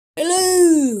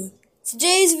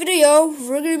Today's video,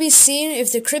 we're going to be seeing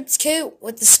if the crypt kit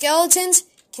with the skeletons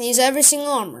can use every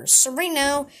single armor. So right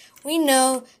now, we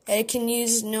know that it can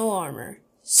use no armor.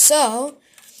 So,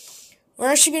 we're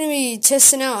actually going to be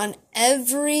testing out on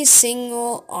every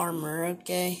single armor,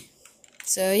 okay?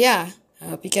 So yeah, I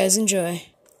hope you guys enjoy.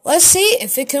 Let's see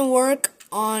if it can work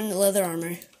on leather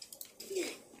armor.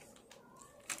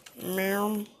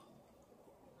 Meow.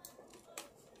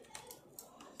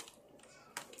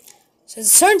 So it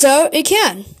turns out it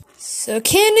can. So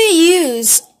can it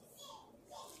use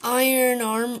iron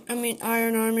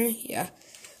armor? Yeah.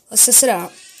 Let's test it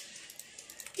out.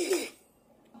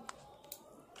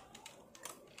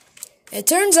 It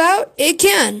turns out it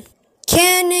can.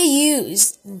 Can it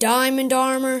use diamond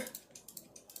armor?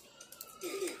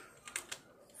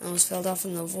 I almost fell off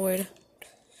in the void.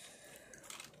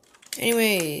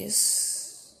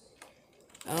 Anyways.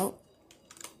 Oh,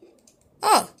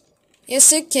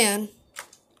 yes it can.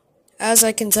 As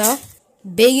I can tell.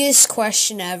 Biggest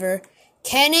question ever.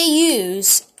 Can it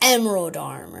use emerald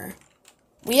armor?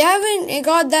 We haven't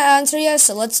got that answer yet,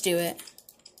 so let's do it.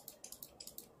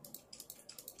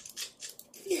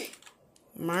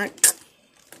 Mark.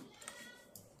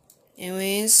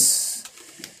 Anyways,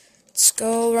 let's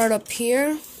go right up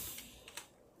here.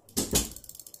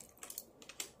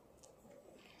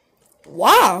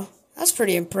 Wow, that's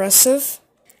pretty impressive.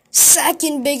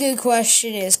 Second bigger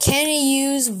question is, can it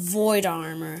use void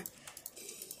armor?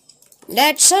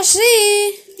 Let's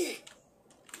see.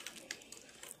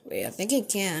 Wait, I think it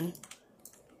can.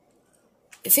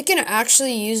 If it can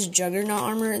actually use juggernaut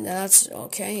armor, that's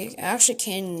okay. It actually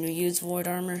can use void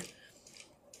armor.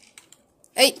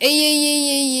 Hey.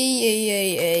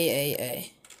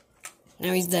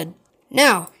 Now he's dead.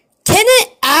 Now, can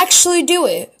it actually do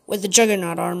it with the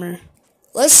juggernaut armor?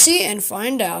 Let's see and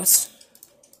find out.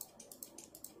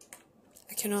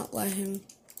 I cannot let him.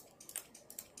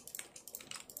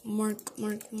 Mark.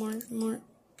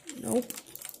 Nope.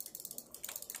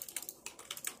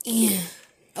 Yeah.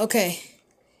 Okay.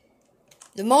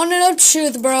 The moment of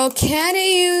truth, bro. Can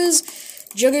it use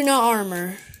juggernaut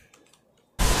armor?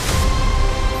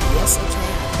 Yes, I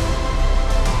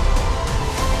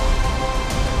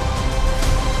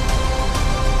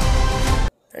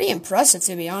can. Pretty impressive,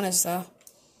 to be honest, though.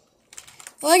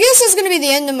 Well, I guess that's going to be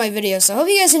the end of my video, so I hope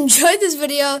you guys enjoyed this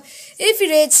video. If you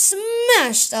did,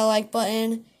 smash that like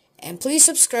button, and please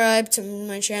subscribe to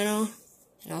my channel,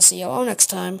 and I'll see you all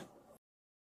next time.